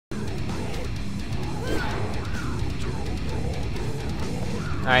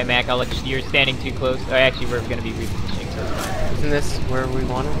Alright, Mac, I'll let you, you're standing too close. Oh, actually, we're gonna be repositioning, so it's fine. Isn't this where we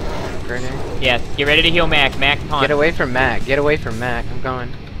want him? Grenade? Yes, get ready to heal Mac. Mac, taunt. Get away from Mac. Get away from Mac. I'm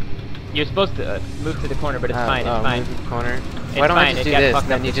going. You're supposed to move to the corner, but it's fine, it's fine. Move to the corner. It's Why don't fine, I just it do got this, fucked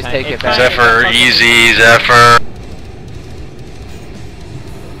and then up you this just time. take it It's back? fine. Zephyr, easy, Zephyr.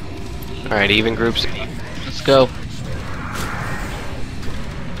 Alright, even groups. Let's go.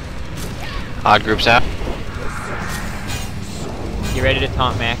 Odd groups out. You ready to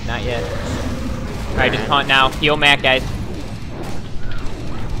taunt Mac? Not yet. Alright, just taunt now. Heal Mac, guys.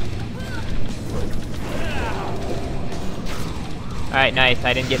 Alright, nice.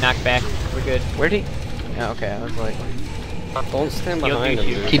 I didn't get knocked back. We're good. Where'd he? Oh, okay, I was like... Don't stand Heal behind him,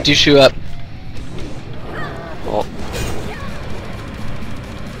 Dushu. dude. Keep Dushu up. Well.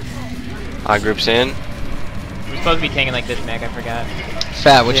 Odd groups in. We're supposed to be tanking like this, Mac. I forgot.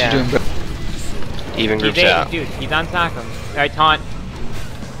 Fat, what Yeah. you doing, bro? Even groups He's out. dude. He's on Sockham. Alright, taunt.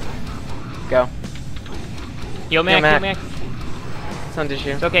 Go. Heal Mac, heal Mac. It's on Dushu.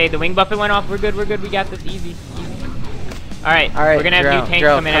 It's okay. The wing buffet went off. We're good, we're good. We got this. Easy. Alright, we're gonna have new tanks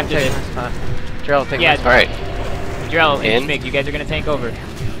come in after this. Drell, take my spot. Alright. Drell In. and Smig, you guys are gonna tank over.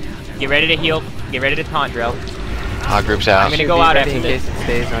 Get ready to heal. Get ready to taunt, Drell. Odd groups out. I'm gonna go out after in this. case it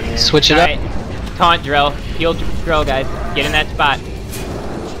stays on you. Switch it up. Alright, taunt Drell. Heal Drell, guys. Get in that spot.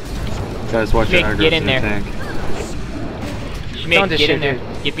 Guys, watch Schmick, your get in there. tank. Schmick, get in there.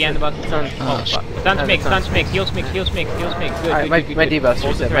 dude. Get behind the bus. It's on. Oh, fuck. Stun Smig, stun Smig. Heal Smig, heal Smig, heal Smig. Good, Alright, good, good, my good. debuff's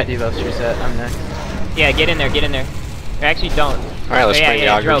Hold the reset. My threat. debuff's reset. I'm next. Yeah, get in there, get in there. Or actually, don't. Alright, let's Oh, yeah, bring the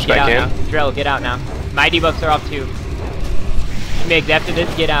yeah, odd Drell, groups get back out in. now. Drell, get out now. My debuffs are off too. Schmigs, after this,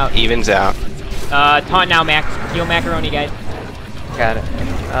 get out. Evens out. Taunt now, Mac. Heal Macaroni, guys. Got it.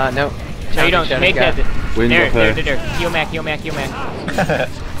 No. No, you don't. Schmigs has it. Wind There, buffet. there. Heal Mac, heal Mac, heal Mac.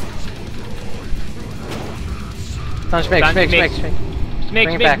 Stun Schmig, Stun Schmig, Schmig. Schmig, Schmig. Schmig, Bring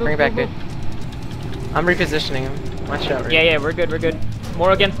it Schmig, back, move, bring it back, move, good. I'm repositioning him. Watch out, move. Yeah, we're good, we're good.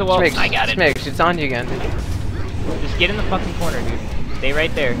 More against the wall. Schmig, I got it. Schmig, it's on you again. Just get in the fucking corner, dude. Stay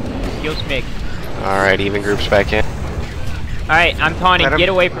right there. Heal Schmig. Alright, even groups back in. Alright, I'm taunting. Let him- Get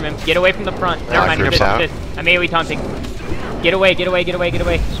away from him. Get away from the front. Never mind. groups out. I'm AoE taunting. Get away, get away, get away, get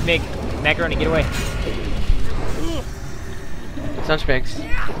away. Schmig. Macaroni, get away. It's on Schmig's.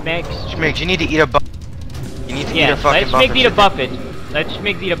 Schmig. Schmigs, you need to eat a buff. You need to eat Yeah, a fucking let Schmig eat a buffet. buffet. Let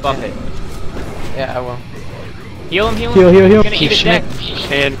Schmig eat a buffet. Yeah, I will. Heal him, heal him. Heal, heal, heal. He's gonna Keep eat it Schmig.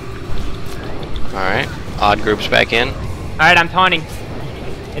 dead. In. Alright. Odd groups back in. Alright, I'm taunting.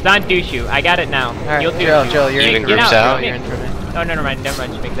 It's on Dushu. I got it now. Alright, Heal Jill, Dushu. Jill, you're Even in. groups out, out. You're in for me. Oh, never mind,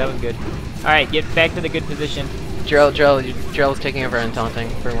 Schmig. That was good. Alright, get back to the good position. Drell's taking over and taunting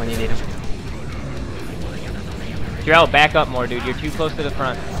for when you need him. Drell, back up more, dude. You're too close to the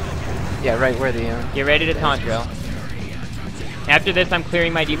front. Yeah, right where the. Get ready to taunt, Drell. After this, I'm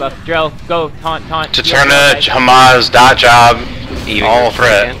clearing my debuff. Drell, go, taunt. To Heal turn Drell, it, guys. Hamas, dot job, Oh, all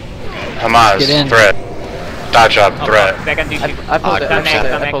threat. Hamas, Get in. threat. Dot job, Oh, threat. fuck, back on Dushu. I pulled it. Stun Mac,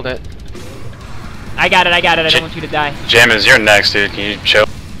 stun I Mac. pulled it. I got it. I don't want you to die. Jammers, you're next, dude. Can you chill?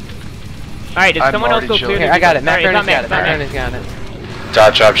 Alright, does I'm someone else already go chilling. clear Here, I got it. Alright, Mac it's on Vernon's got it. Mac, Mac Vernon's got it.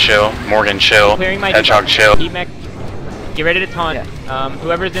 Dot job, chill. Morgan, chill. Clearing my Hedgehog, debuff. chill. Keep Mac. Get ready to taunt.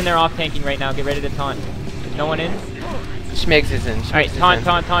 Whoever's in there off tanking right now, get ready to taunt. Is no one in? Schmig's is in. Alright, Schmig's is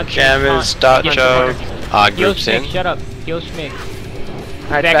taunt. Jammers, Taunt. dot Get job. the corner. Odd Heal groups Schmig, in. shut up. Heal Schmig.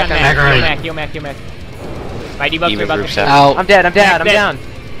 Alright, Back on Mac. Mac. Heal Mac. My debuffs are Even about groups to out. Out. I'm dead. I'm down.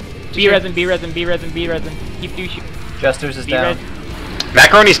 B resin. Keep Dushu. Jesters is B down. res.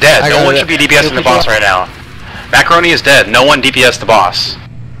 Macaroni's dead. I No got one it. should be DPSing the boss right now. Macaroni is dead. No one DPS the boss.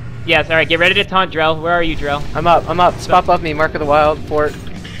 Yes, alright, get ready to taunt Drell. Where are you, Drell? I'm up. Spot above me. Mark of the Wild. Fort.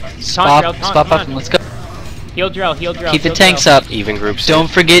 Stop, Drell, taunt, stop come up on. and let's go. Heal Drell. Keep the tanks up. Even groups Don't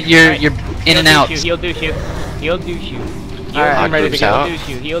forget your in and out. Heal Dushu. Alright, I'm ready to go.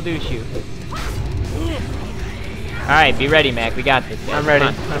 Heal Dushu. Alright, be ready, Mac. We got this. guys. I'm ready.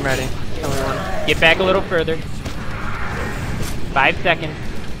 Come on. I'm ready. Tell me when. Get back a little further. 5 seconds.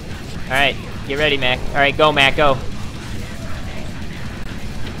 Alright, get ready, Mac. Alright, go, Mac, go.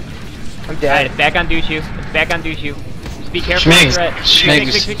 I'm Alright, dead. it's back on Dushu. Just be careful of the Schmigs, threat.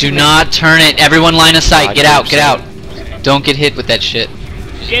 Schmigs, do not turn it. Everyone line of sight. Get out. Don't get hit with that shit.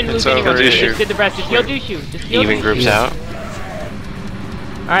 She didn't It's lose anyone. over, Just Dushu. did the rest. Just heal Dushu. Just heal Even Dushu. groups out.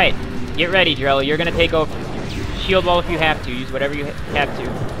 Alright, get ready, Drell. You're gonna take over. Shield wall if you have to. Use whatever you have to.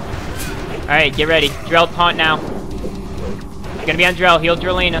 Alright, get ready. Drell taunt now. It's gonna be on Drell. Heal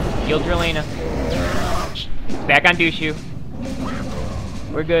Drellina. Back on Dushu.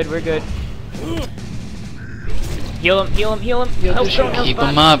 We're good. Heal him. Help, Keep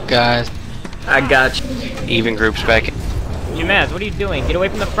them up, guys. I got you. Even groups back in. Jamaz, what are you doing? Get away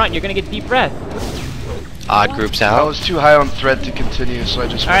from the front. You're gonna get deep breath. Odd groups I out. was too high on thread to continue, so I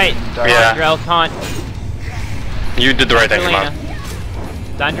just Alright, went and died. Yeah. Drell, taunt. You did the right thing, Lena.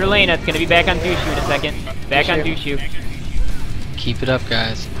 Mom. Sandra Lena, it's gonna be back on Dushu in a second. Back on Dushu. Keep it up,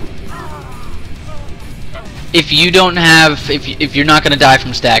 guys. If you don't have, if you're not gonna die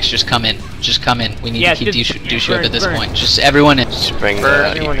from stacks, just come in. Just come in. We need Yeah, to keep just Dushu up at this burn. point. Just everyone in. Just bring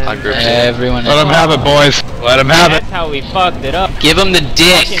everyone in. odd groups in. Everyone in. Let him have it, boys. Let him have it. That's how we fucked it up. Give him the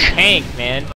dick. Fucking tank, man.